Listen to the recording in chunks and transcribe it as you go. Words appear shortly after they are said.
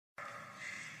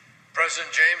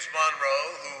President James Monroe,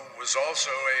 who was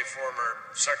also a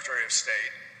former Secretary of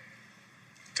State,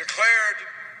 declared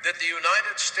that the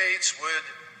United States would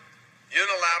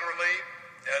unilaterally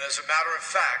and as a matter of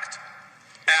fact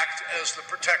act as the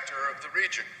protector of the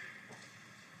region.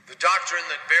 The doctrine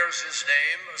that bears his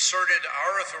name asserted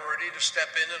our authority to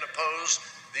step in and oppose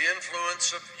the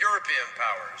influence of European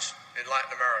powers in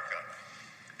Latin America.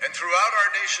 And throughout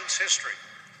our nation's history,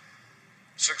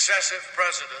 successive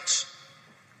presidents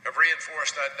have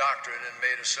reinforced that doctrine and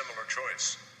made a similar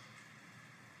choice.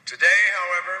 Today,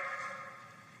 however,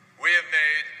 we have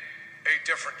made a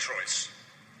different choice.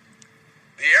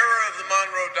 The era of the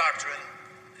Monroe Doctrine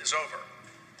is over.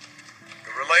 The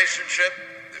relationship,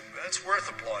 that's worth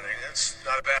applauding. That's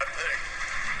not a bad thing.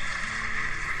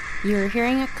 You're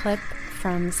hearing a clip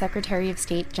from Secretary of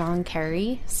State John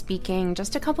Kerry speaking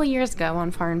just a couple years ago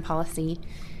on foreign policy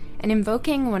and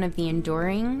invoking one of the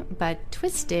enduring but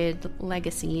twisted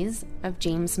legacies of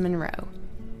James Monroe.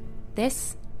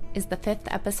 This is the 5th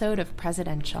episode of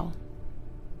Presidential.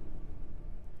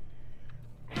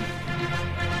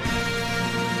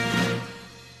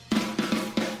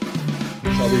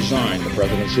 Shall resign the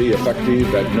presidency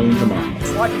effective at noon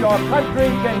tomorrow. What your country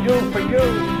can do for you.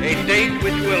 A date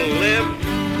which will live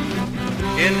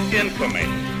in infamy.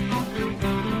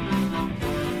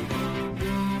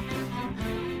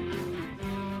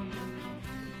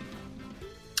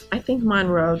 I think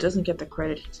Monroe doesn't get the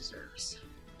credit he deserves.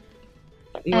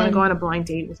 You want to go on a blind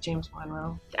date with James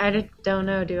Monroe? I don't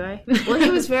know, do I? Well,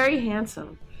 he was very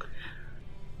handsome.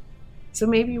 So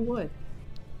maybe you would.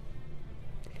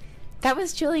 That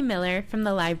was Julie Miller from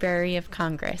the Library of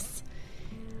Congress.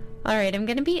 All right, I'm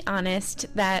going to be honest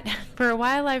that for a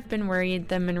while I've been worried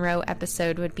the Monroe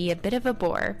episode would be a bit of a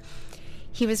bore.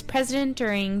 He was president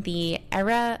during the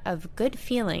era of good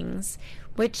feelings,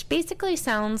 which basically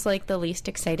sounds like the least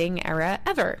exciting era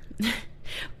ever.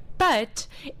 But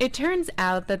it turns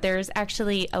out that there's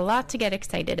actually a lot to get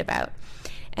excited about.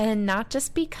 And not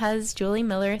just because Julie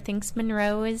Miller thinks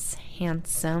Monroe is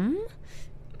handsome.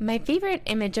 My favorite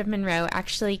image of Monroe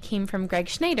actually came from Greg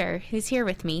Schneider, who's here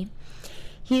with me.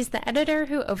 He's the editor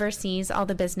who oversees all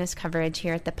the business coverage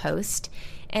here at the Post,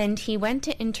 and he went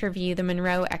to interview the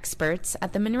Monroe experts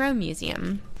at the Monroe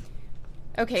Museum.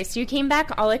 Okay, so you came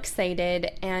back all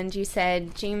excited, and you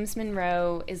said James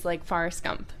Monroe is like Forrest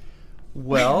Gump.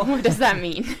 Well, what does that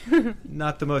mean?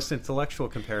 Not the most intellectual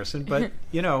comparison, but,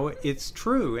 you know, it's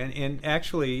true. And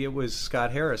actually, it was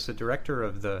Scott Harris, the director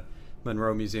of the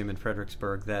Monroe Museum in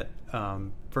Fredericksburg, that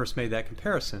first made that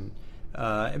comparison.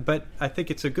 But I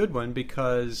think it's a good one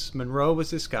because Monroe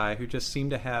was this guy who just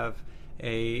seemed to have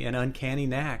an uncanny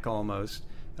knack almost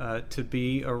to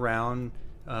be around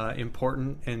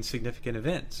important and significant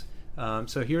events.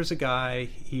 So here's a guy,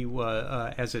 he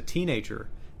was, as a teenager,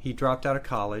 he dropped out of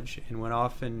college and went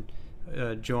off and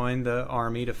joined the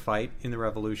Army to fight in the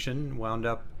Revolution, wound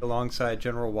up alongside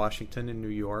General Washington in New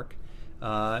York.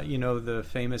 You know, the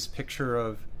famous picture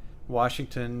of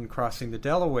Washington crossing the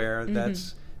Delaware,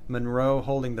 that's Monroe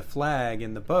holding the flag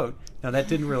in the boat. Now, that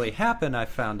didn't really happen, I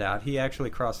found out. He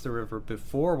actually crossed the river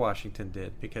before Washington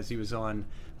did because he was on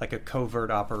like a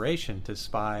covert operation to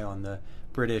spy on the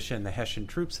British and the Hessian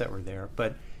troops that were there.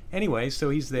 But anyway, so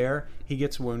he's there. He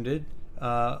gets wounded,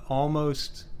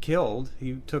 almost killed.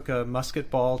 He took a musket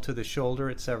ball to the shoulder.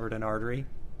 It severed an artery,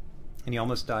 and he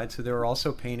almost died. So there were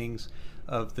also paintings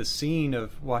of the scene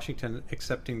of Washington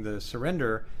accepting the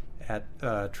surrender at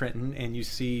Trenton, and you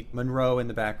see Monroe in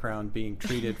the background being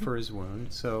treated for his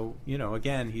wound. So, you know,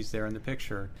 again, he's there in the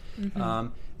picture.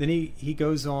 Then he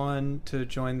goes on to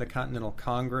join the Continental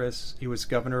Congress. He was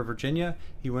governor of Virginia.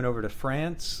 He went over to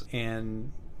France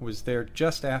and was there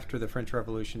just after the French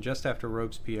Revolution, just after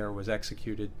Robespierre was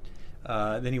executed.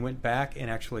 Then he went back and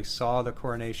actually saw the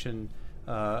coronation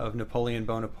of Napoleon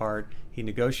Bonaparte. He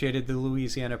negotiated the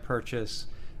Louisiana Purchase.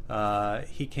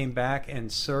 He came back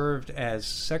and served as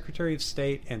Secretary of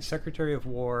State and Secretary of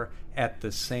War at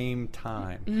the same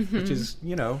time, which is,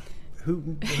 you know,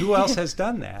 who else has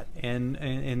done that? And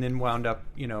then wound up,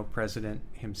 you know, president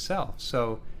himself.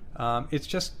 So it's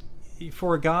just,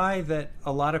 for a guy that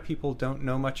a lot of people don't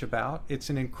know much about, it's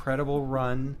an incredible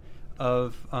run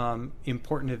of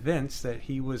important events that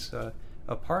he was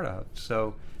a part of.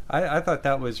 So I thought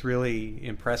that was really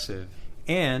impressive.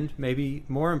 And maybe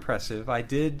more impressive, I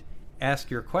did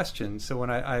ask your questions. So when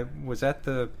I was at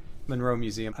the Monroe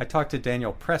Museum, I talked to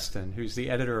Daniel Preston, who's the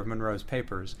editor of Monroe's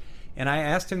papers, and I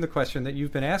asked him the question that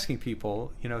you've been asking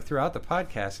people, you know, throughout the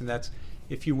podcast, and that's,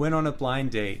 if you went on a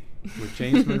blind date with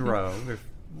James Monroe,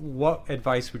 what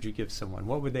advice would you give someone?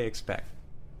 What would they expect?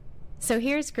 So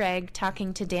here's Greg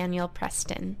talking to Daniel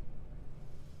Preston.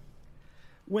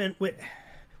 when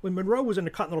Monroe was in the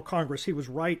Continental Congress, he was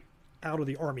right out of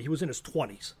the Army. He was in his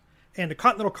 20s. And the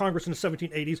Continental Congress in the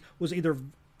 1780s was either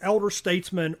elder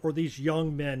statesmen or these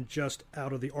young men just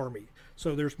out of the Army.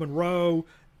 So there's Monroe,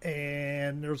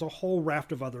 and there's a whole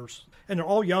raft of others. And they're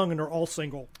all young and they're all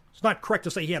single. It's not correct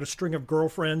to say he had a string of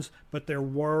girlfriends, but there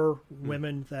were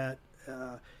women that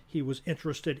he was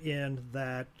interested in,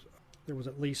 that there was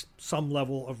at least some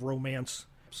level of romance.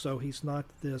 So he's not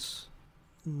this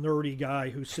nerdy guy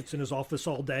who sits in his office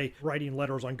all day writing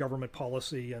letters on government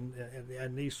policy and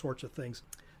these sorts of things.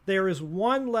 There is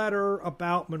one letter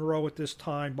about Monroe at this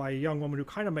time by a young woman who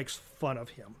kind of makes fun of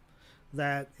him,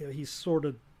 that he's sort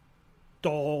of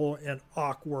dull and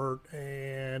awkward,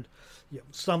 and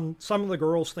some of the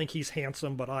girls think he's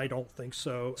handsome, but I don't think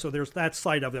so. So there's that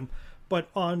side of him. But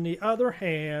on the other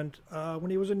hand, when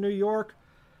he was in New York,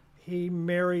 he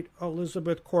married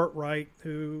Elizabeth Courtwright,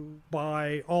 who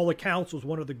by all accounts was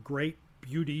one of the great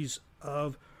beauties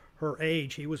of her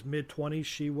age. He was mid-20s,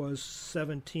 she was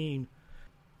 17.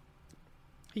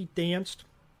 He danced.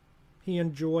 He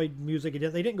enjoyed music.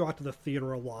 They didn't go out to the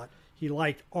theater a lot. He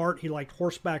liked art. He liked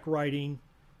horseback riding.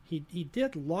 He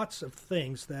did lots of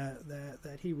things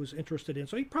that he was interested in.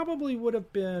 So he probably would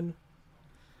have been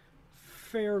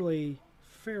fairly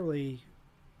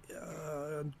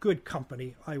good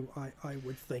company, I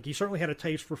would think. He certainly had a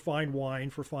taste for fine wine,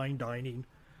 for fine dining.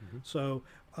 Mm-hmm. So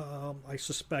I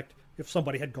suspect if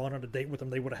somebody had gone on a date with him,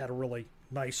 they would have had a really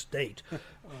nice date.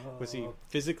 Was he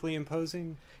physically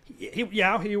imposing? He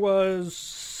was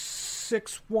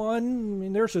 6'1". I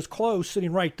mean, there's his clothes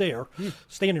sitting right there,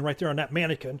 standing right there on that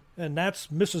mannequin, and that's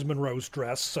Mrs. Monroe's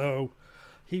dress. So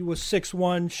he was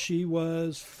 6'1", she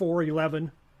was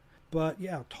 4'11". But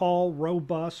yeah, tall,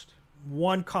 robust.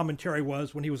 One commentary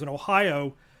was when he was in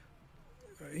Ohio,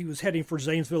 he was heading for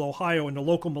Zanesville, Ohio, and the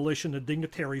local militia and the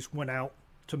dignitaries went out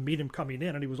to meet him coming in,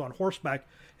 and he was on horseback,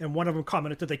 and one of them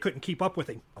commented that they couldn't keep up with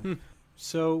him.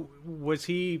 So was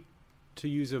he, to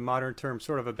use a modern term,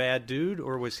 sort of a bad dude,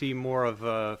 or was he more of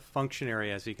a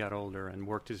functionary as he got older and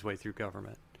worked his way through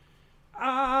government?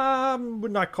 I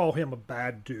would not call him a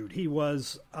bad dude. He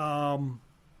was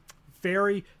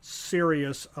very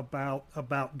serious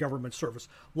about government service.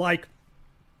 Like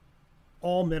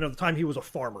all men of the time, he was a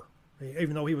farmer.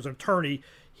 Even though he was an attorney,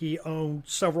 he owned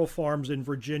several farms in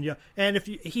Virginia. And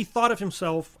he thought of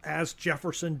himself, as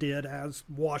Jefferson did, as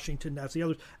Washington, as the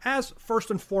others, as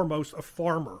first and foremost a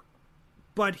farmer.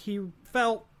 But he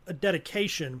felt a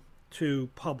dedication to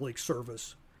public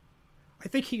service. I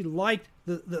think he liked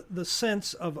the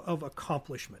sense of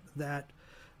accomplishment, that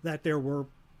there were,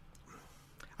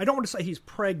 I don't want to say he's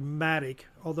pragmatic,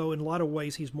 although in a lot of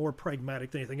ways he's more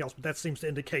pragmatic than anything else, but that seems to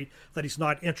indicate that he's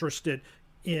not interested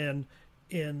in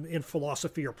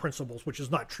philosophy or principles, which is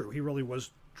not true. He really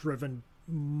was driven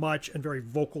much and very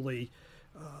vocally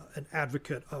an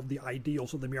advocate of the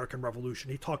ideals of the American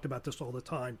Revolution. He talked about this all the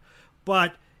time.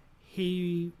 But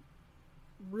he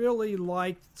really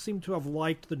seemed to have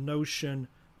liked the notion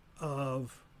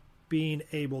of being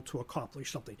able to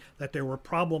accomplish something, that there were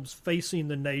problems facing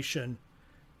the nation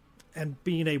and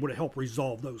being able to help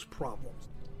resolve those problems.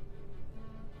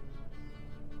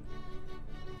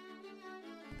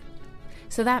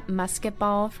 So that musket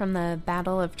ball from the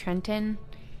Battle of Trenton,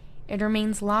 it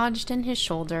remains lodged in his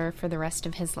shoulder for the rest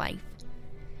of his life.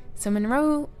 So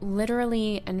Monroe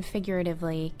literally and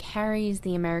figuratively carries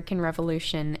the American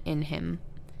Revolution in him.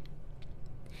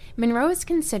 Monroe is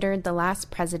considered the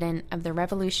last president of the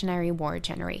Revolutionary War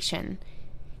generation.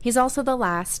 He's also the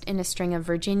last in a string of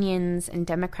Virginians and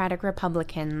Democratic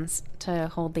Republicans to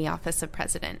hold the office of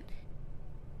president.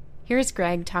 Here's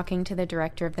Greg talking to the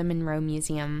director of the Monroe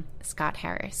Museum, Scott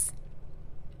Harris.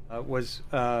 Was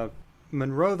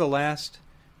Monroe the last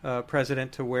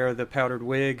president to wear the powdered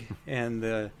wig and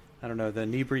the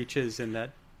knee breeches and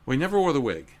that? Well, he never wore the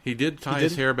wig. He did tie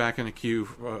his hair back in a queue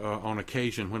on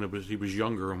occasion when he was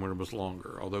younger and when it was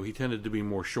longer, although he tended to be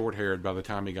more short-haired by the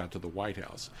time he got to the White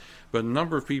House. But a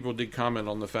number of people did comment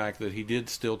on the fact that he did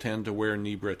still tend to wear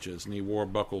knee breeches, and he wore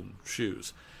buckled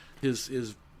shoes.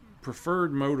 His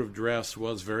preferred mode of dress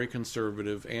was very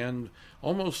conservative and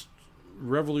almost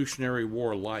Revolutionary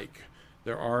War-like.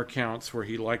 There are accounts where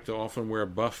he liked to often wear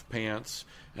buff pants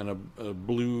and a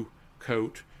blue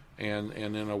coat and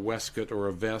in a waistcoat or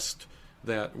a vest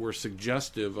that were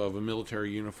suggestive of a military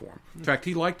uniform. In fact,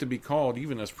 he liked to be called,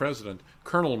 even as president,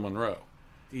 Colonel Monroe.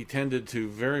 He tended to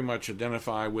very much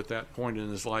identify with that point in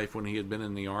his life when he had been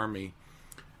in the Army.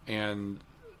 And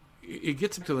it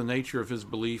gets into the nature of his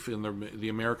belief in the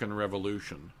American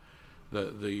Revolution,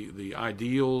 the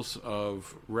ideals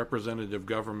of representative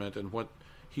government and what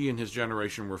he and his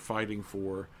generation were fighting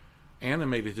for,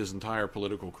 animated his entire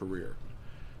political career.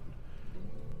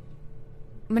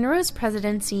 Monroe's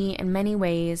presidency in many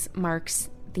ways marks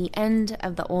the end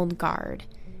of the old guard.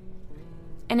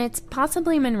 And it's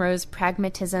possibly Monroe's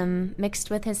pragmatism mixed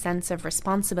with his sense of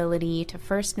responsibility to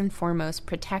first and foremost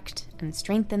protect and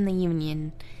strengthen the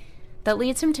Union that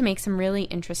leads him to make some really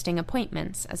interesting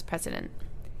appointments as president.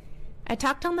 I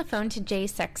talked on the phone to Jay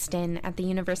Sexton at the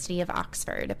University of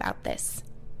Oxford about this.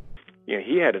 Yeah,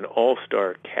 he had an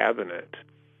all-star cabinet.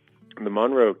 The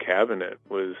Monroe cabinet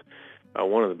was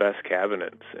one of the best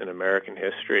cabinets in American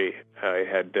history. It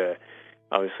had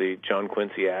obviously John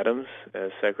Quincy Adams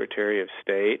as Secretary of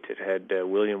State. It had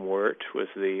William Wirt was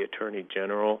the Attorney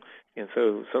General, and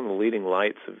so some of the leading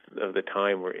lights of the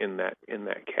time were in that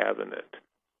cabinet.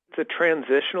 It's a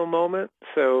transitional moment,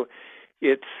 so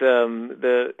it's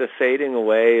the fading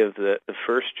away of the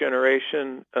first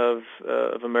generation of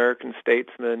American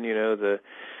statesmen. You know,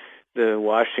 the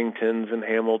Washingtons and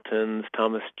Hamiltons,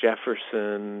 Thomas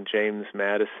Jefferson, James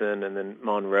Madison, and then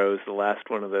Monroe's the last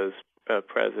one of those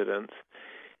presidents.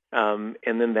 And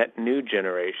then that new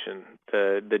generation,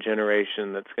 the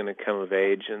generation that's going to come of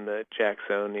age in the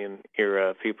Jacksonian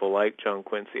era, people like John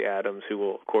Quincy Adams, who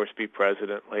will, of course, be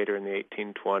president later in the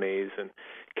 1820s, and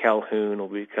Calhoun will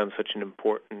become such an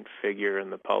important figure in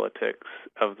the politics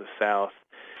of the South.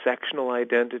 Sectional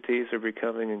identities are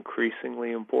becoming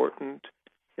increasingly important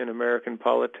in American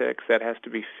politics. That has to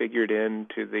be figured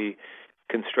into the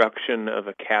construction of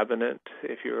a cabinet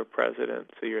if you're a president.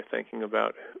 So you're thinking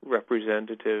about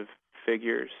representative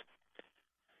figures.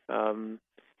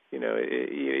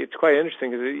 It's quite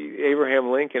interesting because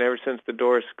Abraham Lincoln, ever since the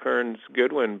Doris Kearns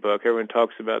Goodwin book, everyone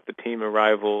talks about the team of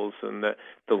rivals and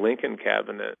the Lincoln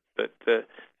cabinet, but the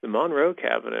Monroe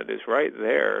cabinet is right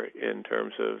there in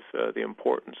terms of the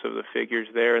importance of the figures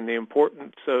there and the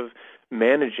importance of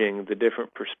managing the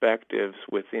different perspectives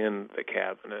within the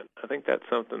cabinet. I think that's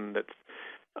something that's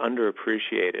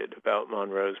underappreciated about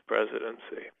Monroe's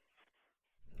presidency.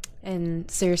 And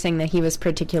so you're saying that he was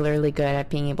particularly good at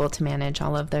being able to manage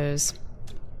all of those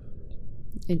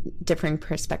different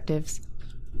perspectives?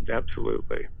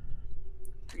 Absolutely.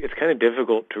 It's kind of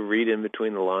difficult to read in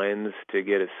between the lines to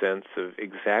get a sense of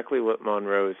exactly what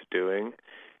Monroe is doing,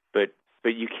 but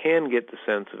you can get the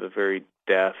sense of a very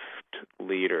deft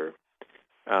leader.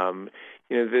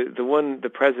 The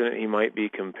president he might be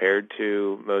compared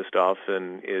to most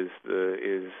often is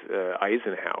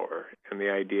Eisenhower, and the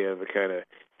idea of a kind of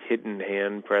hidden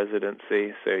hand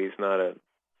presidency. So he's not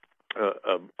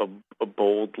a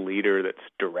bold leader that's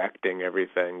directing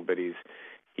everything, but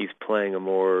he's playing a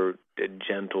more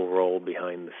gentle role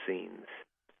behind the scenes.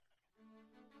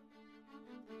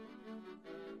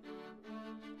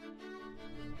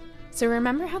 So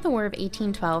remember how the War of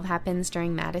 1812 happens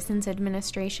during Madison's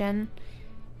administration?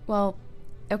 Well,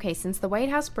 okay, since the White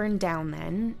House burned down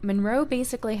then, Monroe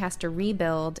basically has to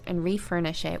rebuild and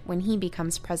refurnish it when he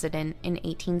becomes president in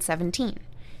 1817.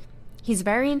 He's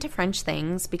very into French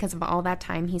things because of all that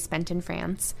time he spent in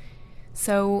France,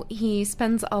 so he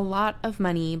spends a lot of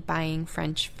money buying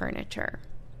French furniture.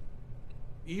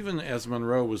 Even as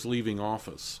Monroe was leaving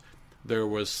office, there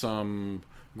was some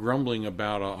grumbling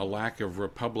about a lack of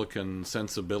Republican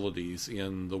sensibilities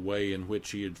in the way in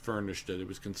which he had furnished it. It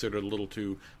was considered a little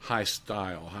too high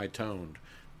style, high-toned.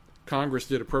 Congress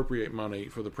did appropriate money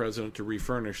for the president to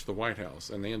refurnish the White House,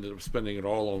 and they ended up spending it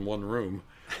all on one room,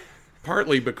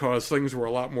 partly because things were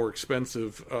a lot more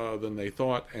expensive than they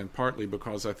thought, and partly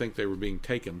because I think they were being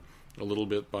taken a little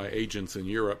bit by agents in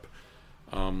Europe.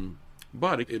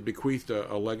 But it bequeathed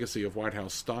a legacy of White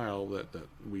House style that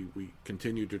we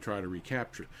continue to try to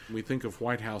recapture. We think of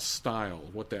White House style,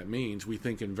 what that means. We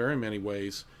think in very many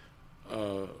ways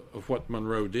of what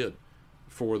Monroe did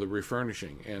for the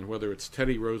refurnishing. And whether it's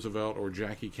Teddy Roosevelt or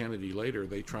Jackie Kennedy later,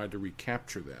 they tried to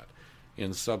recapture that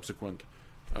in subsequent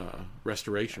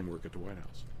restoration work at the White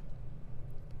House.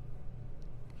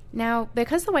 Now,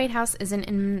 because the White House isn't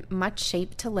in much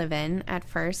shape to live in at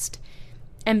first,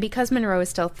 and because Monroe is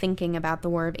still thinking about the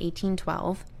War of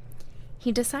 1812,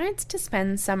 he decides to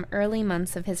spend some early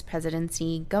months of his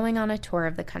presidency going on a tour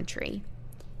of the country.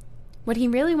 What he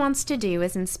really wants to do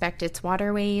is inspect its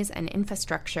waterways and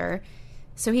infrastructure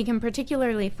so he can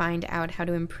particularly find out how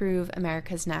to improve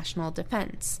America's national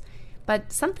defense.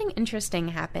 But something interesting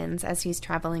happens as he's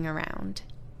traveling around.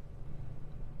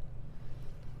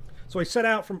 So he set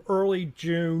out from early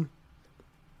June,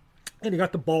 and he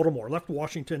got to Baltimore, left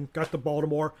Washington, got to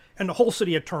Baltimore, and the whole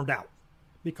city had turned out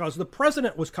because the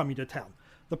president was coming to town.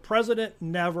 The president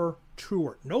never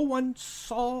toured. No one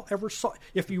ever saw.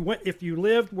 If you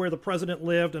lived where the president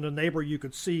lived and a neighbor, you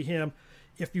could see him.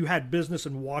 If you had business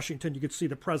in Washington, you could see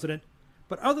the president.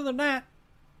 But other than that,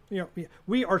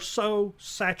 we are so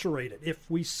saturated.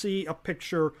 If we see a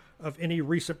picture of any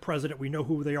recent president, we know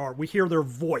who they are. We hear their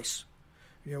voice.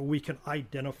 We can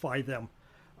identify them.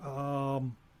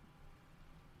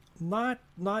 Not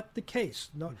the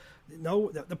case.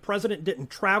 No, the president didn't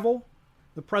travel.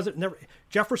 The president never.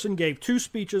 Jefferson gave 2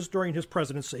 speeches during his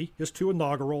presidency, his 2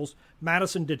 inaugurals.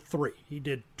 Madison did 3. He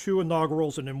did 2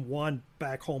 inaugurals and then 1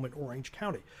 back home in Orange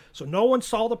County. So no one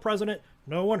saw the president.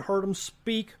 No one heard him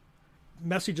speak.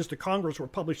 Messages to Congress were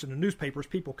published in the newspapers.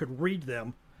 People could read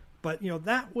them. But,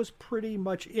 that was pretty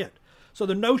much it. So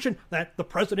the notion that the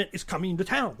president is coming to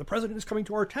town, the president is coming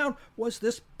to our town, was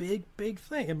this big, big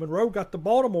thing. And Monroe got to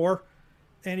Baltimore,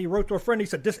 and he wrote to a friend, he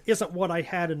said, this isn't what I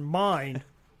had in mind,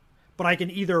 but I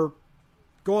can either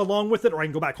go along with it or I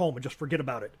can go back home and just forget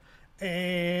about it.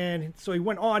 And so he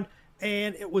went on,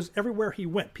 and it was everywhere he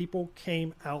went. People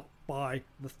came out by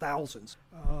the thousands.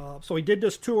 So he did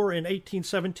this tour in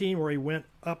 1817 where he went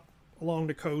up along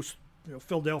the coast,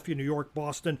 Philadelphia, New York,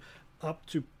 Boston, up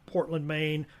to Portland,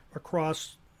 Maine,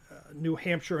 across New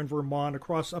Hampshire and Vermont,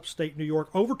 across upstate New York,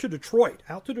 over to Detroit,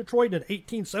 out to Detroit in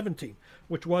 1817,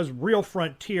 which was real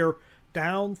frontier,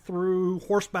 down through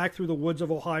horseback through the woods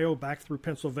of Ohio, back through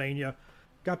Pennsylvania.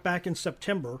 Got back in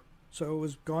September, so it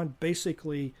was gone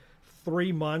basically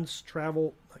 3 months,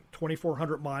 travel like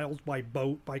 2,400 miles by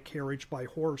boat, by carriage, by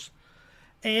horse.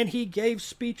 And he gave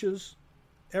speeches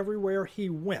everywhere he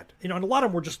went. And a lot of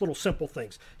them were just little simple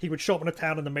things. He would show up in a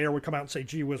town and the mayor would come out and say,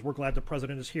 gee whiz, we're glad the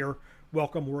president is here.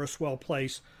 Welcome, we're a swell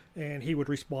place. And he would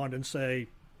respond and say,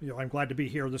 I'm glad to be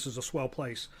here. This is a swell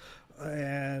place.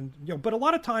 And, but a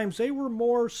lot of times they were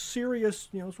more serious,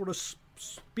 sort of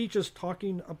speeches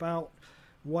talking about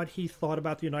what he thought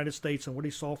about the United States and what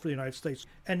he saw for the United States.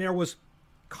 And there was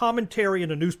commentary in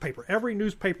the newspaper. Every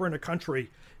newspaper in the country,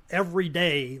 every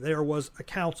day, there was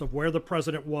accounts of where the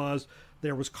president was.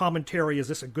 There was commentary. Is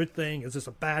this a good thing? Is this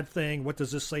a bad thing? What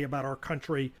does this say about our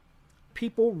country?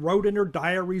 People wrote in their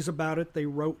diaries about it. They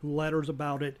wrote letters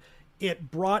about it.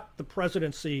 It brought the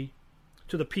presidency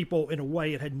to the people in a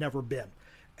way it had never been.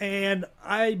 And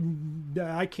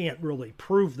I can't really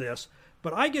prove this,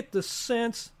 but I get the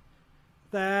sense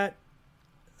that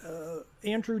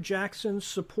Andrew Jackson's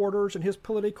supporters and his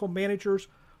political managers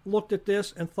looked at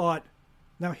this and thought,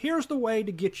 now here's the way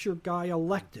to get your guy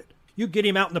elected. You get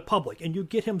him out in the public and you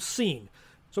get him seen.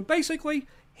 So basically,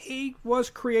 he was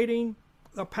creating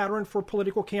a pattern for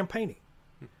political campaigning.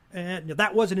 And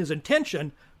that wasn't his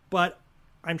intention, but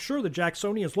I'm sure the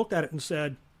Jacksonians looked at it and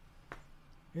said,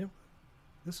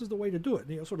 this is the way to do it.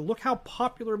 Sort of look how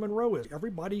popular Monroe is.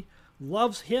 Everybody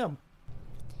loves him.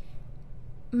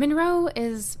 Monroe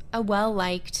is a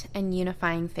well-liked and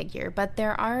unifying figure, but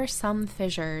there are some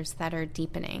fissures that are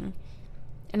deepening.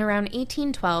 In around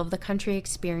 1812, the country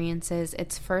experiences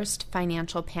its first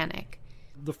financial panic.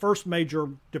 The first major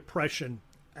depression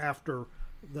after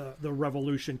the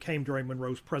revolution came during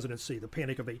Monroe's presidency, the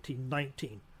Panic of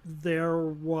 1819. There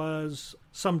was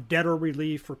some debtor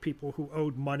relief for people who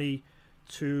owed money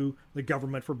to the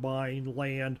government for buying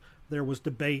land. There was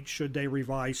debate, should they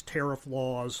revise tariff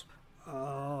laws,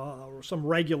 or some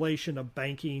regulation of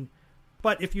banking.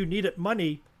 But if you needed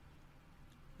money,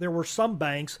 there were some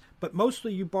banks, but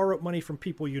mostly you borrowed money from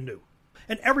people you knew.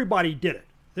 And everybody did it.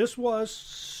 This was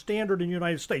standard in the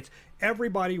United States.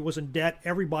 Everybody was in debt.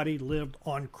 Everybody lived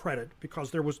on credit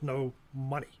because there was no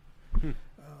money.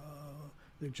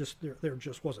 There just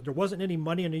wasn't. There wasn't any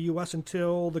money in the U.S.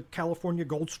 until the California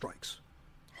gold strikes,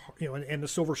 and the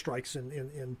silver strikes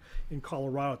in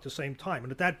Colorado at the same time.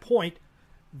 And at that point,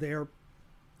 there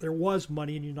was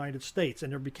money in the United States,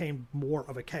 and there became more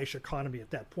of a cash economy at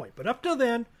that point. But up to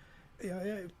then,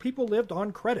 people lived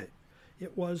on credit.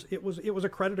 It was a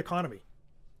credit economy.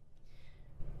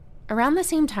 Around the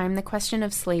same time, the question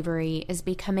of slavery is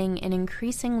becoming an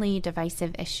increasingly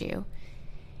divisive issue.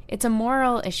 It's a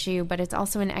moral issue, but it's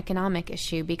also an economic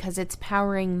issue because it's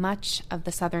powering much of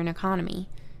the Southern economy.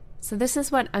 So this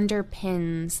is what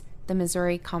underpins the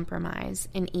Missouri Compromise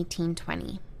in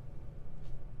 1820.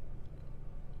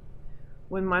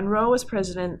 When Monroe was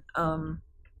president, the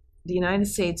United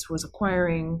States was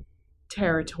acquiring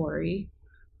territory,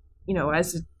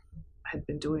 as it had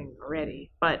been doing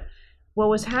already. But what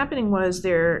was happening was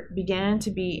there began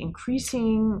to be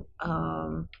increasing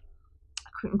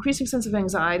sense of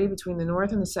anxiety between the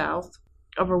North and the South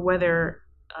over whether,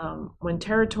 when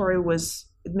territory was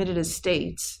admitted as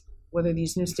states, whether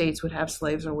these new states would have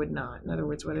slaves or would not. In other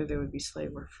words, whether they would be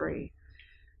slave or free.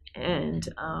 And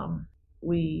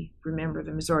we remember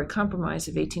the Missouri Compromise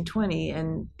of 1820,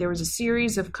 and there was a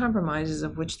series of compromises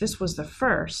of which this was the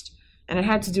first, and it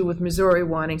had to do with Missouri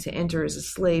wanting to enter as a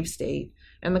slave state,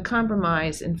 And the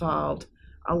compromise involved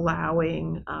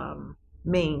allowing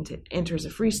Maine to enter as a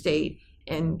free state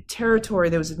and territory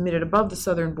that was admitted above the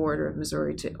southern border of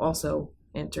Missouri to also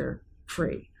enter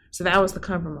free. So that was the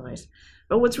compromise.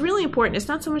 But what's really important is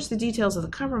not so much the details of the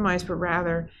compromise, but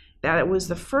rather that it was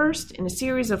the first in a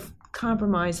series of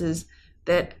compromises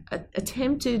that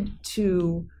attempted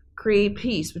to create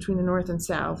peace between the North and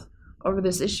South over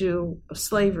this issue of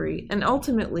slavery. And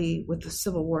ultimately, with the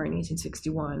Civil War in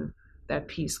 1861, that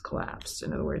peace collapsed.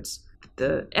 In other words,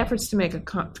 the efforts to make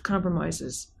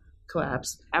compromises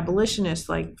collapsed. Abolitionists,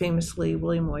 like famously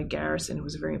William Lloyd Garrison, who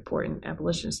was a very important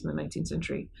abolitionist in the 19th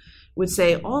century, would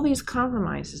say all these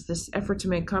compromises, this effort to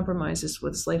make compromises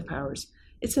with slave powers,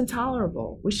 it's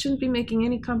intolerable. We shouldn't be making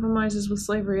any compromises with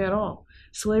slavery at all.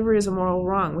 Slavery is a moral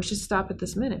wrong. We should stop it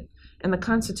this minute. And the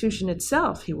Constitution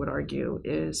itself, he would argue,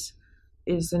 is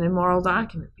an immoral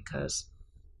document because,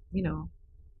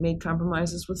 made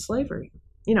compromises with slavery.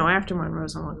 After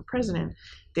Monroe's no longer president,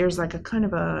 there's like a kind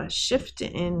of a shift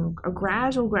in a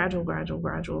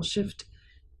gradual shift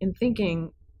in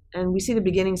thinking. And we see the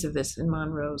beginnings of this in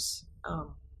Monroe's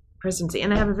presidency.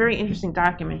 And I have a very interesting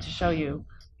document to show you.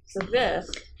 So this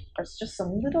is just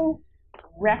some little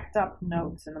wrapped up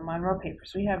notes in the Monroe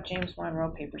Papers. We have James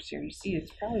Monroe Papers here. You see, it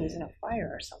probably was in a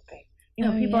fire or something.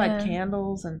 People had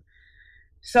candles. And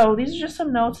so these are just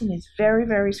some notes in his very,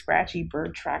 very scratchy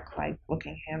bird track-like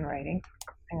looking handwriting.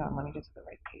 Hang on, let me get to the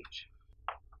right page.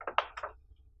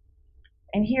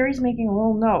 And here he's making a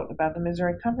little note about the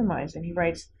Missouri Compromise, and he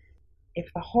writes,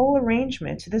 if the whole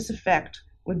arrangement to this effect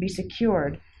would be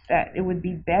secured, that it would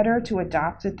be better to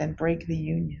adopt it than break the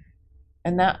Union.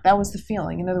 And that was the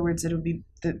feeling. In other words, it would be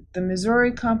the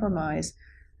Missouri Compromise,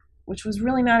 which was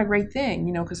really not a great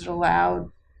thing, because it allowed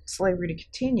slavery to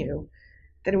continue,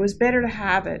 that it was better to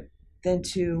have it than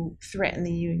to threaten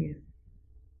the Union.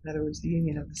 In other words, the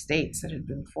Union of the States that had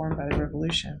been formed by the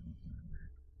Revolution.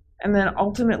 And then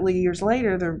ultimately, years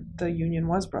later, the Union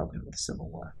was broken with the Civil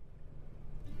War.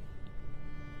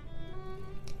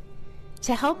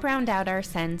 To help round out our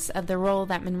sense of the role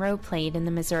that Monroe played in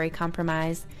the Missouri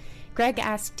Compromise, Greg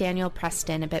asked Daniel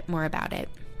Preston a bit more about it.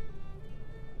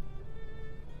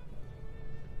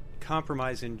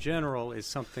 Compromise in general is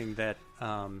something that,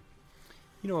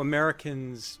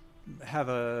 Americans have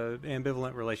a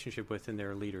ambivalent relationship with in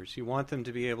their leaders. You want them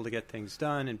to be able to get things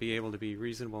done and be able to be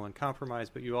reasonable and compromise,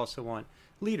 but you also want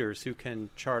leaders who can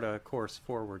chart a course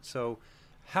forward. So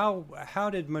how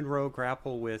did Monroe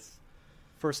grapple with,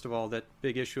 first of all, that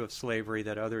big issue of slavery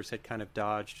that others had kind of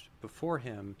dodged before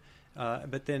him,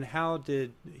 but then how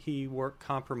did he work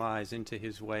compromise into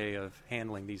his way of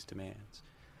handling these demands?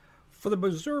 For the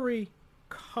Missouri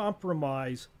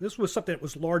Compromise, this was something that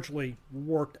was largely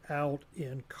worked out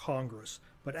in Congress.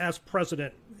 But as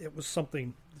president, it was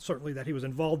something certainly that he was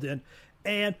involved in.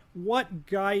 And what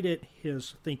guided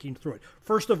his thinking through it,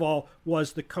 first of all,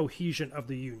 was the cohesion of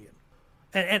the Union.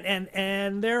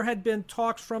 And there had been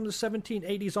talks from the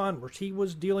 1780s onwards. He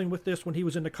was dealing with this when he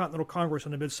was in the Continental Congress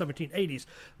in the mid-1780s.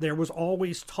 There was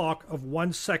always talk of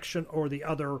one section or the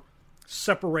other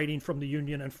separating from the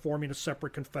Union and forming a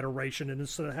separate confederation. And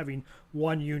instead of having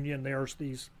one Union, there's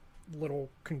these little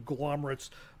conglomerates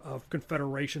of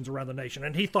confederations around the nation.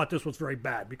 And he thought this was very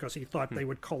bad because he thought they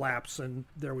would collapse and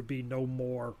there would be no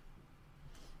more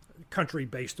country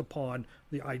based upon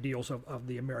the ideals of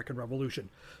the American Revolution.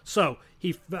 So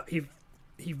he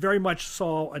very much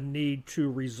saw a need to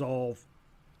resolve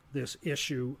this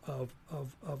issue of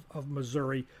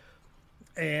Missouri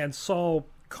and saw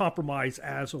compromise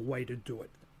as a way to do it.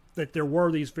 That there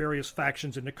were these various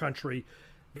factions in the country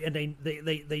and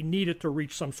they needed to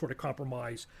reach some sort of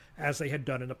compromise as they had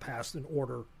done in the past in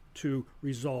order to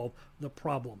resolve the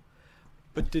problem.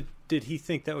 But did he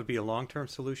think that would be a long-term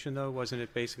solution, though? Wasn't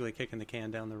it basically kicking the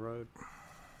can down the road?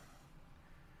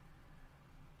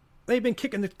 They've been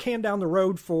kicking the can down the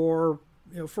road for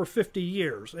 50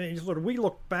 years. And sort of we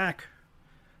look back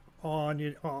on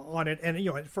it,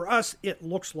 and for us, it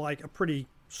looks like a pretty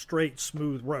straight,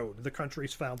 smooth road. The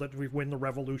country's found that we win the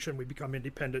revolution, we become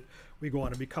independent, we go on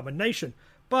and become a nation.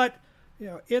 But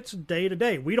it's day to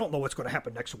day. We don't know what's going to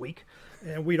happen next week,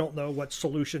 and we don't know what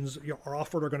solutions are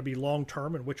offered are going to be long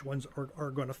term and which ones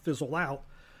are going to fizzle out.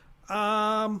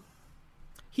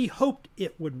 He hoped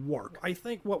it would work. I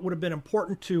think what would have been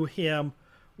important to him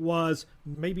was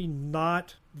maybe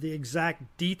not the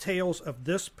exact details of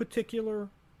this particular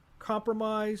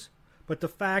compromise, but the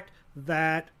fact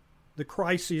that the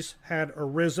crisis had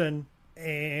arisen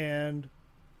and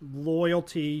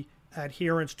loyalty,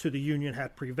 adherence to the Union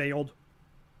had prevailed.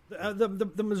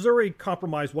 The Missouri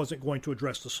Compromise wasn't going to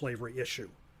address the slavery issue.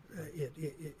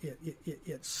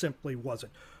 It simply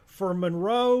wasn't. For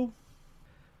Monroe,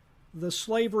 the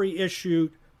slavery issue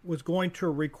was going to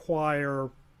require,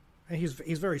 and he's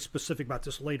very specific about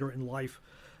this later in life,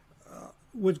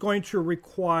 was going to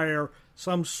require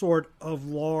some sort of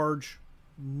large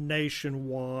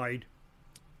nationwide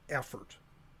effort.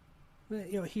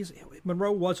 You know,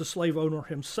 Monroe was a slave owner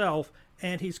himself,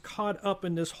 and he's caught up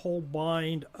in this whole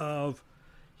bind of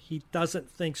he doesn't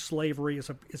think slavery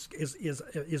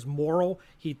is moral.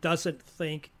 He doesn't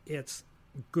think it's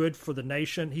good for the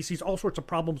nation. He sees all sorts of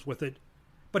problems with it,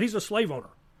 but he's a slave owner,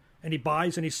 and he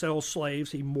buys and he sells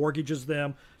slaves. He mortgages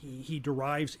them. He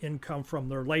derives income from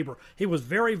their labor. He was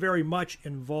very, very much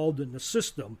involved in the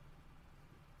system,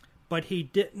 but he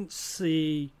didn't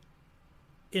see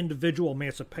individual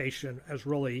emancipation as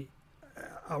really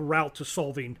a route to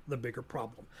solving the bigger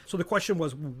problem. So the question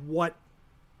was, what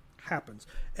happens?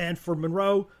 And for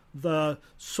Monroe, the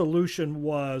solution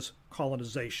was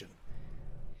colonization.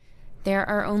 There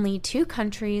are only 2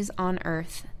 countries on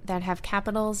Earth that have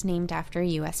capitals named after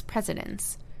U.S.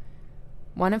 presidents.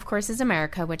 One, of course, is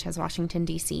America, which has Washington,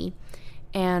 D.C.,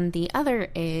 and the other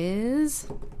is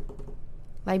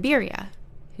Liberia,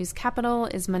 whose capital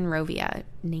is Monrovia,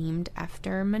 named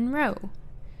after Monroe.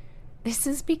 This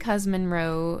is because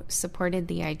Monroe supported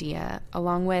the idea,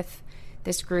 along with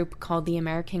this group called the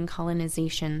American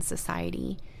Colonization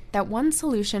Society, that one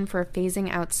solution for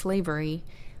phasing out slavery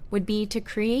would be to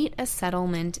create a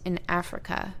settlement in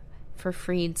Africa for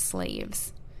freed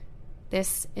slaves.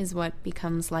 This is what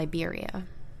becomes Liberia.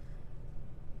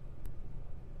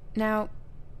 Now,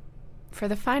 for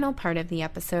the final part of the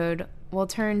episode, we'll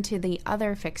turn to the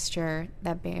other fixture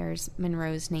that bears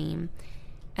Monroe's name,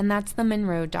 and that's the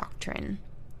Monroe Doctrine.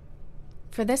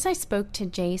 For this, I spoke to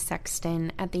Jay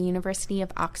Sexton at the University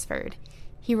of Oxford.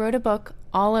 He wrote a book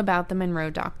all about the Monroe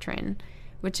Doctrine,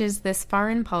 which is this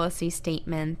foreign policy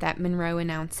statement that Monroe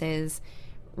announces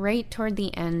right toward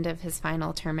the end of his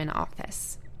final term in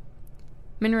office.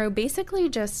 Monroe basically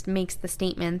just makes the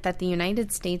statement that the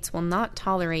United States will not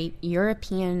tolerate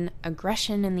European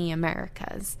aggression in the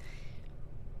Americas.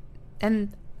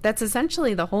 And that's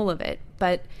essentially the whole of it,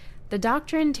 but the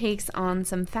doctrine takes on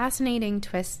some fascinating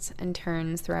twists and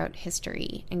turns throughout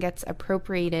history and gets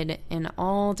appropriated in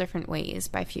all different ways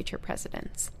by future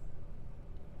presidents.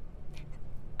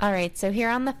 All right, so here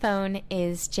on the phone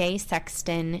is Jay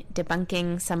Sexton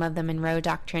debunking some of the Monroe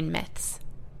Doctrine myths.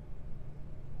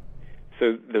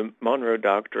 So the Monroe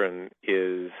Doctrine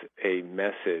is a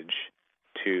message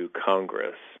to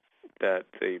Congress that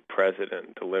the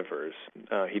president delivers.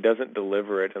 He doesn't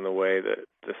deliver it in the way that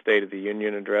the State of the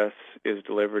Union address is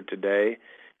delivered today.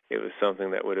 It was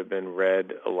something that would have been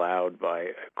read aloud by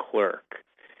a clerk.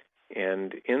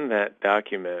 And in that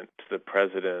document, the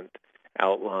president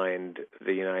outlined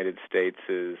the United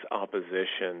States'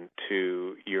 opposition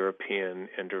to European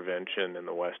intervention in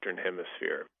the Western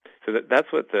Hemisphere. So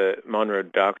that's what the Monroe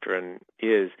Doctrine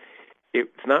is.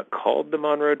 It's not called the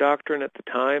Monroe Doctrine at the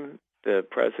time. The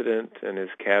president and his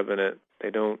cabinet,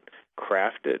 they don't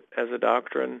craft it as a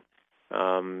doctrine.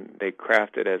 They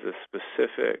craft it as a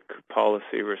specific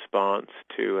policy response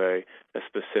to a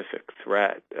specific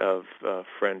threat of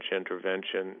French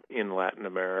intervention in Latin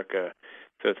America.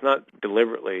 So it's not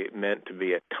deliberately meant to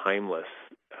be a timeless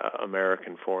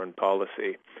American foreign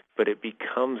policy, but it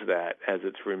becomes that as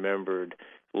it's remembered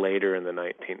later in the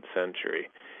 19th century.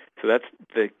 So that's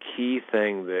the key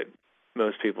thing that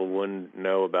most people wouldn't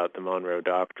know about the Monroe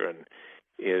Doctrine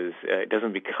is it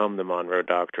doesn't become the Monroe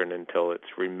Doctrine until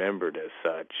it's remembered as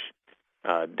such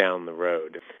down the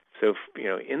road. So,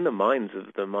 in the minds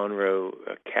of the Monroe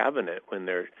cabinet, when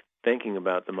they're thinking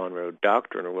about the Monroe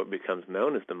Doctrine, or what becomes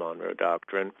known as the Monroe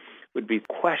Doctrine, would be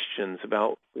questions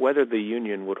about whether the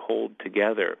Union would hold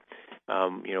together.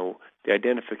 The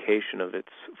identification of its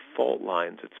fault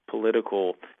lines, its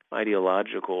political,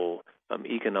 ideological,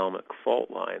 economic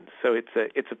fault lines. So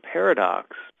it's a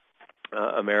paradox,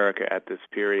 America at this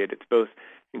period. It's both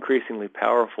increasingly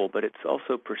powerful, but it's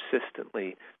also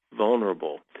persistently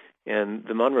vulnerable. And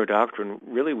the Monroe Doctrine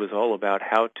really was all about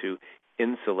how to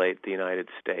insulate the United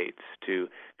States, to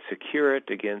secure it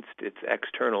against its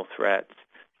external threats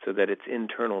so that its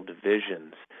internal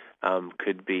divisions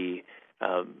could be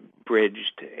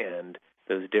bridged and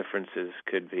those differences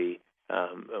could be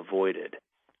avoided.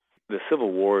 The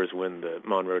Civil War is when the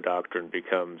Monroe Doctrine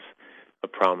becomes a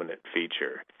prominent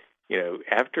feature.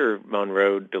 After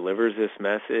Monroe delivers this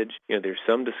message, there's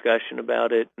some discussion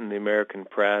about it in the American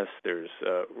press. There's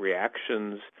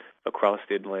reactions across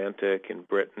the Atlantic in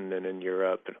Britain and in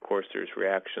Europe, and of course there's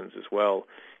reactions as well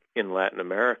in Latin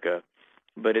America.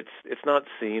 but it's not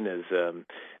seen as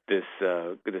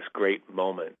this great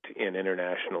moment in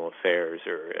international affairs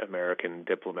or American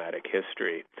diplomatic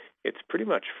history. It's pretty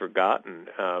much forgotten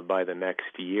by the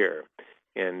next year,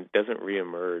 and doesn't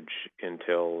reemerge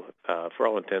until, for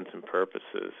all intents and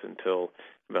purposes, until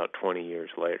about 20 years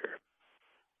later.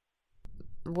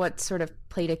 What sort of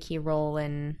played a key role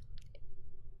in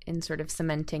sort of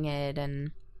cementing it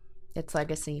and its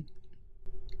legacy?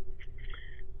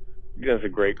 That's a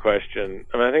great question.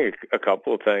 I mean, I think a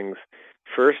couple of things.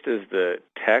 First is the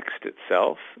text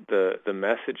itself, the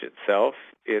message itself.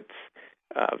 It's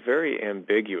very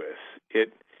ambiguous.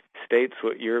 It states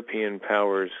what European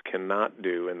powers cannot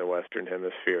do in the Western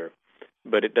Hemisphere,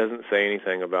 but it doesn't say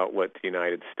anything about what the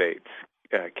United States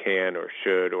can or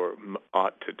should or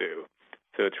ought to do.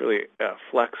 So it's really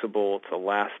flexible, it's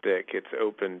elastic, it's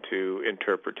open to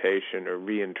interpretation or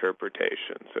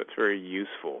reinterpretation, so it's very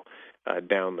useful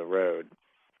down the road.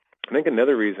 I think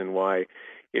another reason why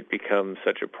it becomes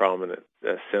such a prominent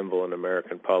symbol in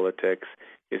American politics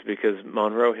is because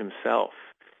Monroe himself,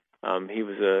 he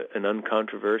was an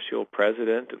uncontroversial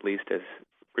president, at least as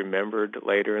remembered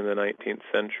later in the 19th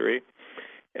century.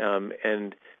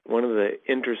 And one of the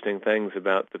interesting things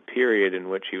about the period in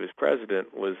which he was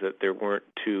president was that there weren't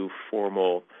two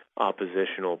formal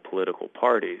oppositional political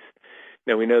parties.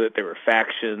 Now, we know that there were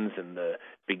factions and the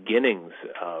beginnings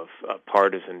of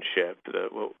partisanship,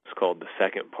 what was called the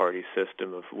second party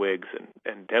system of Whigs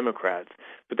and Democrats,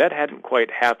 but that hadn't quite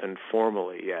happened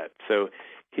formally yet. So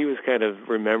he was kind of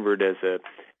remembered as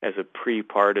a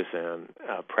pre-partisan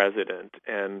president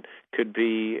and could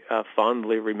be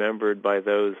fondly remembered by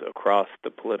those across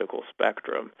the political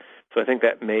spectrum. So I think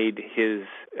that made his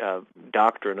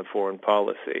doctrine of foreign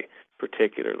policy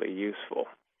particularly useful.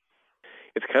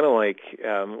 It's kind of like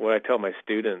what I tell my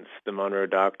students the Monroe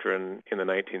Doctrine in the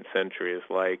 19th century is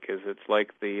it's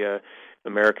like the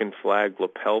American flag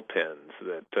lapel pins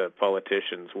that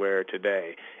politicians wear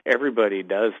today. Everybody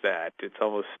does that. It's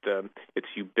almost, it's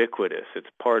ubiquitous. It's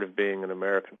part of being an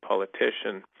American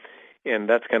politician. And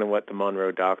that's kind of what the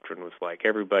Monroe Doctrine was like.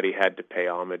 Everybody had to pay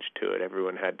homage to it.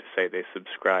 Everyone had to say they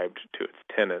subscribed to its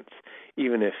tenets,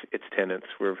 even if its tenets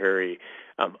were very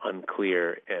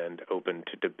unclear and open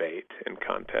to debate and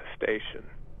contestation.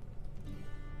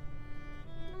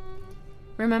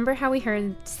 Remember how we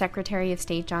heard Secretary of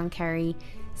State John Kerry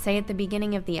say at the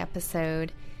beginning of the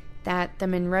episode that the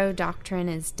Monroe Doctrine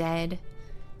is dead?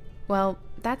 Well,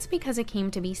 that's because it came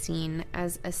to be seen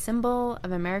as a symbol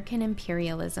of American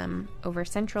imperialism over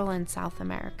Central and South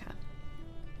America.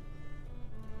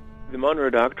 The Monroe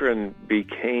Doctrine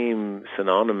became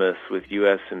synonymous with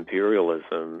U.S.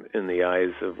 imperialism in the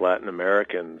eyes of Latin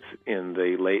Americans in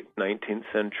the late 19th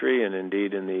century and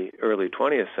indeed in the early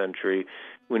 20th century,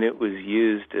 when it was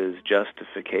used as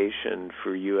justification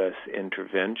for U.S.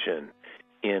 intervention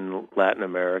in Latin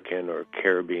American or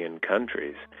Caribbean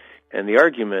countries. And the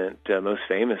argument, most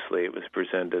famously, it was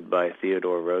presented by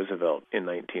Theodore Roosevelt in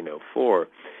 1904.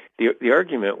 The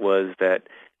argument was that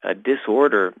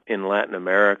disorder in Latin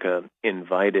America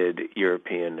invited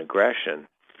European aggression.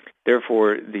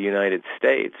 Therefore, the United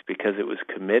States, because it was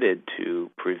committed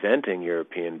to preventing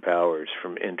European powers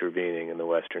from intervening in the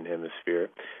Western Hemisphere,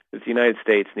 that the United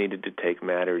States needed to take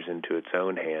matters into its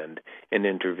own hand and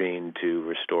intervene to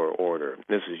restore order.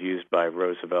 This was used by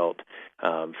Roosevelt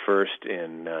first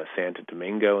in Santo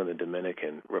Domingo in the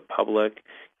Dominican Republic.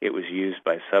 It was used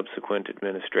by subsequent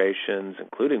administrations,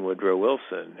 including Woodrow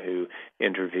Wilson, who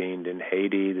intervened in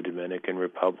Haiti, the Dominican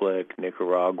Republic,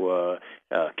 Nicaragua,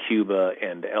 Cuba,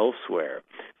 and elsewhere.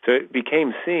 So it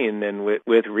became seen, and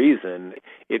with reason,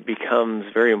 it becomes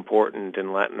very important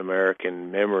in Latin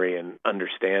American memory and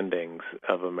understandings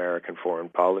of American foreign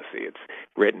policy. It's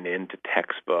written into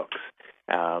textbooks,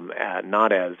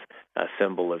 not as a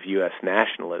symbol of U.S.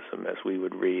 nationalism, as we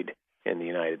would read in the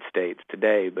United States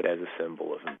today, but as a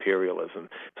symbol of imperialism.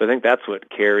 So I think that's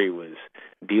what Kerry was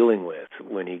dealing with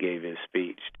when he gave his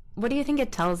speech. What do you think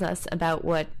it tells us about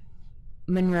what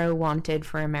Monroe wanted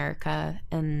for America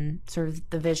and sort of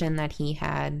the vision that he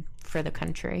had for the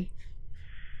country?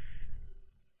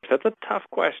 That's a tough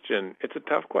question. It's a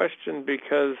tough question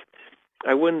because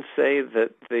I wouldn't say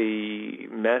that the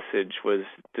message was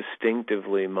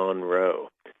distinctively Monroe.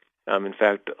 In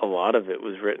fact, a lot of it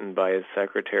was written by his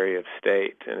Secretary of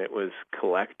State, and it was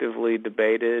collectively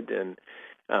debated and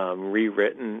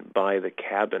rewritten by the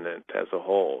cabinet as a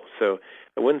whole. So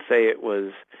I wouldn't say it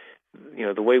was,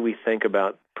 the way we think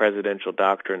about presidential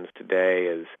doctrines today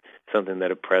as something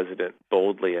that a president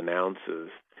boldly announces.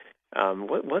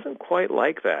 wasn't quite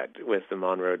like that with the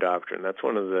Monroe Doctrine. That's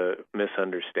one of the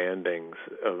misunderstandings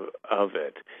of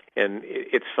it. And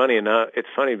it's funny enough. It's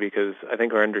funny because I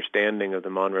think our understanding of the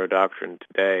Monroe Doctrine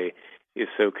today is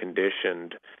so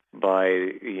conditioned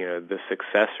by the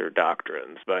successor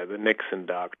doctrines, by the Nixon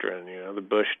Doctrine, the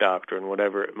Bush Doctrine,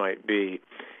 whatever it might be,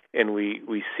 and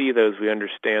we see those, we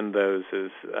understand those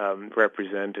as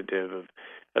representative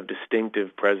of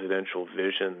distinctive presidential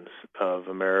visions of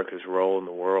America's role in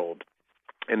the world,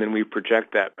 and then we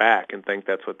project that back and think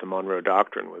that's what the Monroe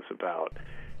Doctrine was about.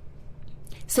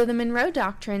 So the Monroe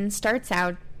Doctrine starts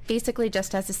out basically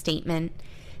just as a statement.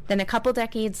 Then a couple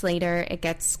decades later, it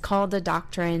gets called a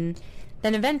doctrine.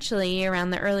 Then eventually,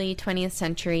 around the early 20th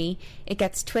century, it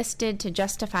gets twisted to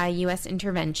justify U.S.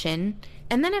 intervention,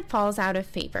 and then it falls out of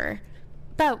favor.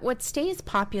 But what stays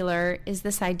popular is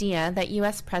this idea that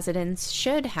U.S. presidents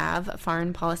should have a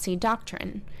foreign policy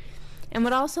doctrine. And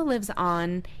what also lives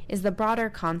on is the broader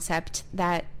concept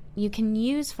that you can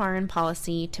use foreign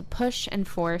policy to push and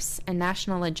force a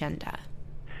national agenda.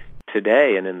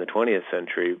 Today and in the 20th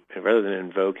century, rather than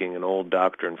invoking an old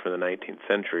doctrine from the 19th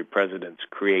century, presidents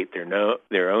create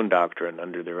their own doctrine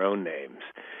under their own names.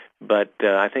 But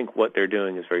I think what they're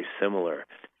doing is very similar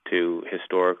to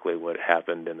historically what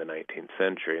happened in the 19th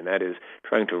century, and that is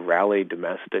trying to rally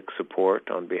domestic support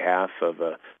on behalf of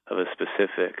a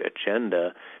specific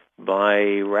agenda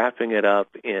by wrapping it up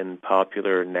in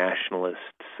popular nationalist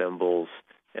symbols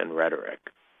and rhetoric.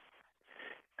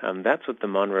 That's what the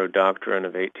Monroe Doctrine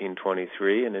of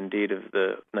 1823, and indeed of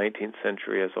the 19th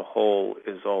century as a whole,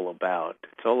 is all about.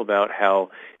 It's all about how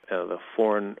the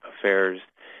foreign affairs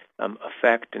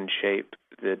affect and shape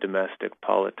the domestic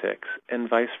politics, and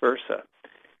vice versa.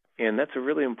 And that's a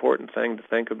really important thing to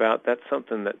think about. That's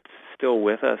something that's still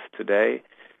with us today.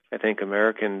 I think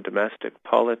American domestic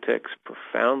politics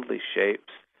profoundly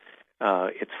shapes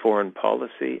its foreign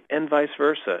policy, and vice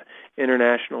versa.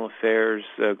 International affairs,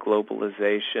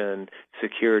 globalization,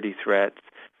 security threats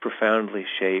profoundly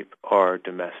shape our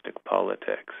domestic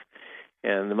politics.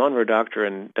 And the Monroe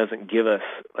Doctrine doesn't give us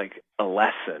like a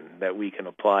lesson that we can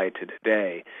apply to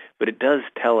today, but it does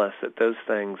tell us that those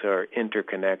things are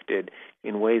interconnected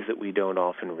in ways that we don't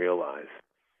often realize.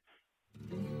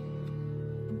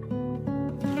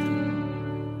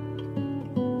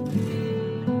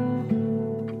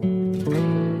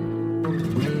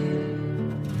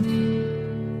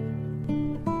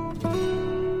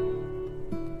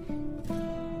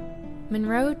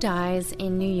 Monroe dies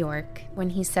in New York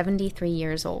when he's 73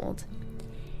 years old.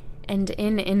 And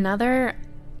in another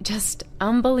just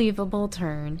unbelievable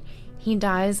turn, he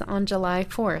dies on July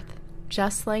 4th,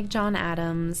 just like John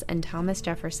Adams and Thomas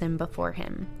Jefferson before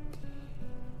him.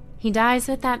 He dies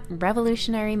with that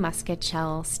Revolutionary musket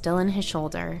shell still in his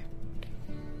shoulder.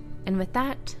 And with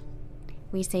that,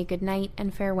 we say goodnight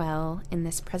and farewell in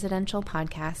this presidential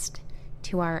podcast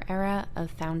to our era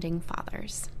of founding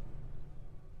fathers.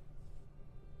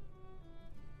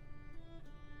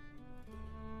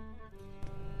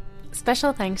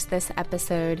 Special thanks this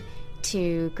episode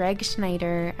to Greg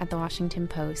Schneider at the Washington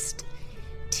Post,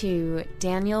 to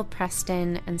Daniel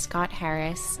Preston and Scott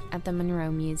Harris at the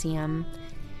Monroe Museum,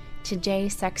 to Jay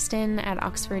Sexton at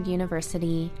Oxford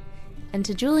University, and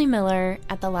to Julie Miller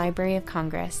at the Library of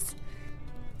Congress.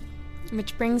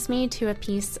 Which brings me to a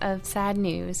piece of sad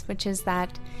news, which is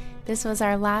that this was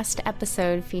our last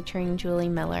episode featuring Julie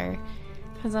Miller,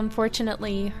 because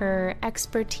unfortunately her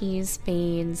expertise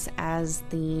fades as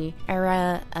the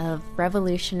era of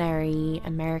revolutionary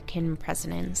American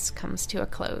presidents comes to a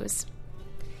close.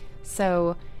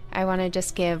 So I want to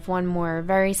just give one more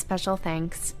very special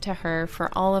thanks to her for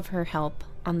all of her help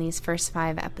on these first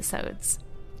 5 episodes.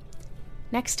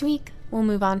 Next week, we'll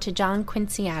move on to John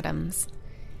Quincy Adams.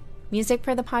 Music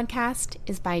for the podcast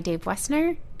is by Dave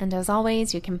Wessner, and as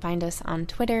always, you can find us on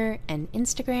Twitter and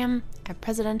Instagram at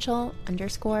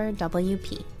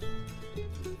presidential_WP.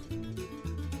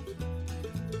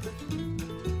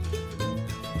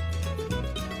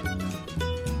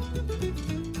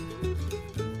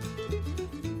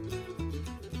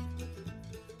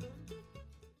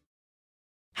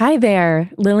 Hi there,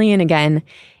 Lillian again.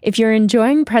 If you're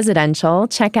enjoying Presidential,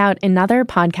 check out another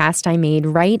podcast I made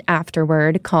right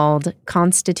afterward called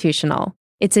Constitutional.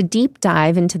 It's a deep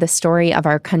dive into the story of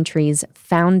our country's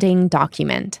founding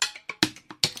document.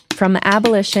 From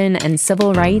abolition and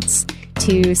civil rights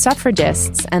to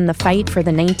suffragists and the fight for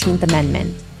the 19th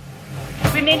Amendment.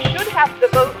 Women should have the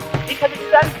vote because it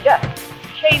is unjust,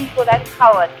 shameful, and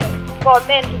cowardly for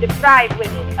men to deprive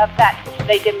women of that which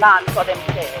they demand for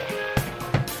themselves.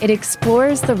 It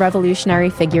explores the revolutionary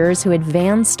figures who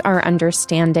advanced our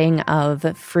understanding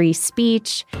of free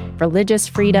speech, religious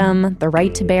freedom, the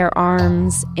right to bear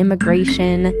arms,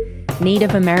 immigration,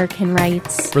 Native American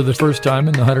rights. For the first time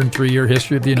in the 103-year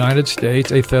history of the United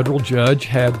States, a federal judge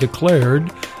had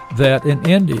declared that an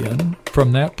Indian,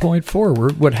 from that point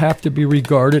forward, would have to be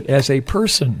regarded as a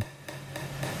person.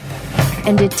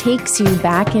 And it takes you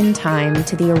back in time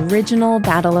to the original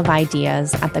battle of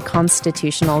ideas at the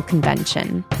Constitutional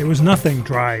Convention. There was nothing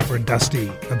dry or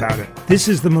dusty about it. This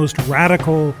is the most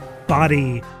radical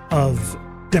body of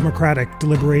democratic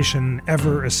deliberation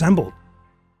ever assembled.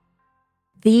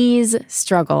 These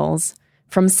struggles,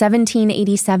 from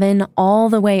 1787 all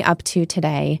the way up to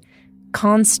today,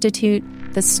 constitute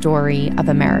the story of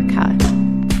America.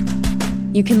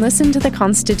 You can listen to the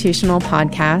Constitutional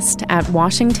Podcast at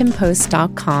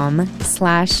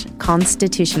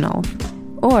washingtonpost.com/constitutional,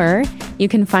 or you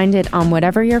can find it on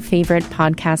whatever your favorite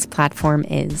podcast platform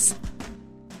is.